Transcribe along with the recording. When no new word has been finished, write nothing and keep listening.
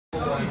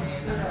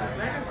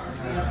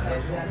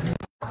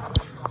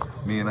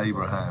Me and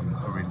Abraham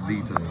are in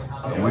Leiden,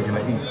 and we're going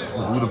to eat with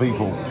all the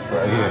people that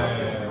are here.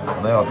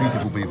 And they are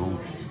beautiful people.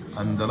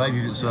 And the lady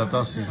that served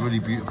us is really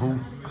beautiful.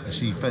 And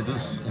she fed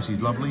us, and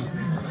she's lovely.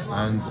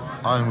 And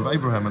I'm with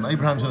Abraham, and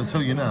Abraham's going to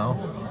tell you now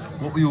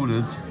what we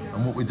ordered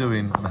and what we're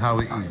doing and how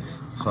it is.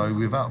 So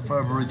without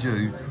further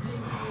ado,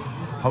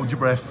 hold your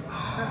breath.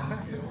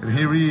 And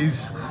here he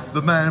is,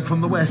 the man from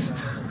the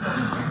West.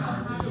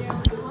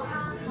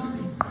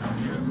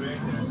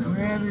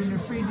 We're having a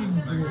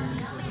feeding break.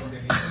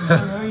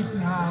 Right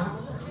now,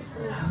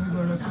 we're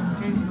going to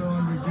continue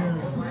on the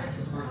journey.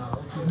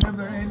 It's a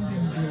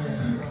never-ending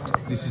journey.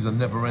 This is a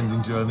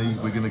never-ending journey.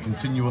 We're going to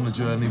continue on the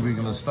journey. We're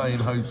going to stay in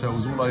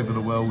hotels all over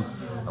the world,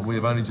 and we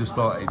have only just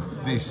started.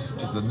 This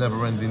is the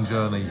never-ending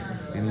journey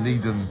in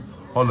Leiden,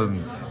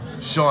 Holland.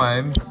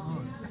 Shine.